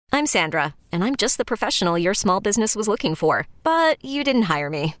I'm Sandra, and I'm just the professional your small business was looking for. But you didn't hire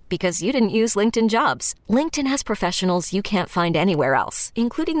me because you didn't use LinkedIn Jobs. LinkedIn has professionals you can't find anywhere else,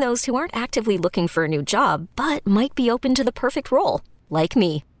 including those who aren't actively looking for a new job, but might be open to the perfect role, like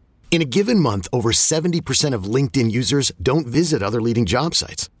me. In a given month, over 70% of LinkedIn users don't visit other leading job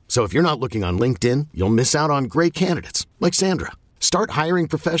sites. So if you're not looking on LinkedIn, you'll miss out on great candidates like Sandra. Start hiring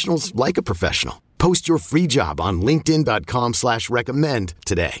professionals like a professional. Post your free job on linkedin.com/recommend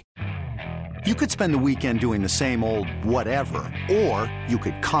today. You could spend the weekend doing the same old whatever, or you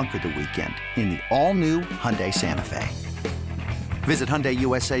could conquer the weekend in the all-new Hyundai Santa Fe. Visit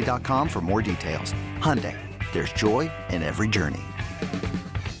HyundaiUSA.com for more details. Hyundai, there's joy in every journey.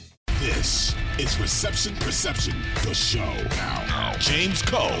 This is Reception Perception, the show. Now, James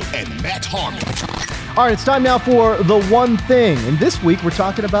Cole and Matt Harmon. All right, it's time now for The One Thing. And this week, we're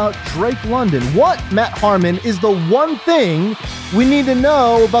talking about Drake London. What, Matt Harmon, is the one thing we need to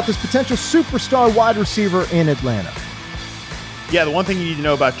know about this potential superstar wide receiver in Atlanta? Yeah, the one thing you need to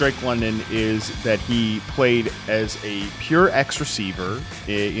know about Drake London is that he played as a pure X receiver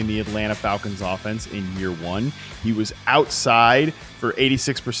in the Atlanta Falcons offense in year one. He was outside for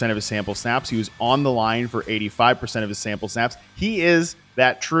 86% of his sample snaps. He was on the line for 85% of his sample snaps. He is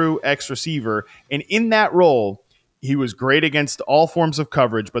that true X receiver. And in that role, he was great against all forms of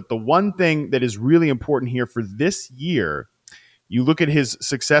coverage. But the one thing that is really important here for this year, you look at his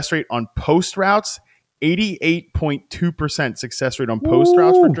success rate on post routes, 88.2% success rate on post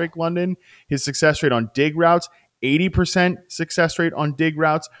routes for Drake London. His success rate on dig routes, 80% success rate on dig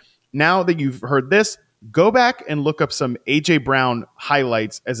routes. Now that you've heard this, go back and look up some A.J. Brown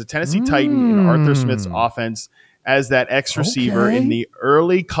highlights as a Tennessee Titan in Arthur Smith's offense as that X receiver in the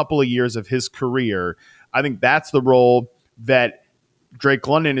early couple of years of his career. I think that's the role that Drake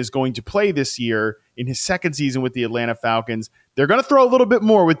London is going to play this year in his second season with the Atlanta Falcons. They're going to throw a little bit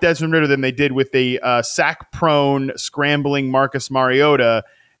more with Desmond Ridder than they did with the sack-prone, scrambling Marcus Mariota.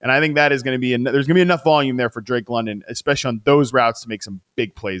 And I think that is going to be there's going to be enough volume there for Drake London, especially on those routes, to make some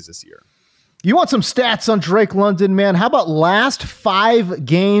big plays this year. You want some stats on Drake London, man? How about last 5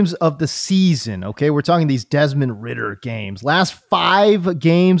 games of the season? Okay, we're talking these Desmond Ridder games. Last 5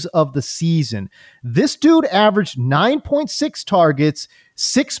 games of the season. This dude averaged 9.6 targets,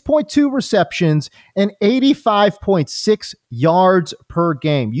 6.2 receptions, and 85.6 yards per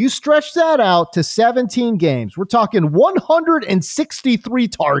game. You stretch that out to 17 games. We're talking 163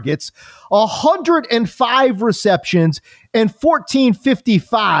 targets, 105 receptions, and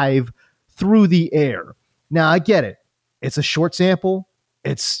 1455 through the air. Now, I get it. It's a short sample.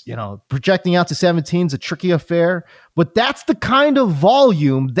 It's, projecting out to 17 is a tricky affair, but that's the kind of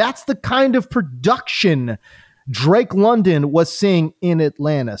volume, that's the kind of production Drake London was seeing in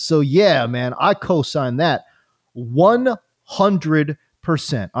Atlanta. So yeah, man, I co-sign that 100%.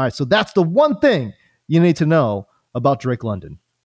 All right, so that's the one thing you need to know about Drake London.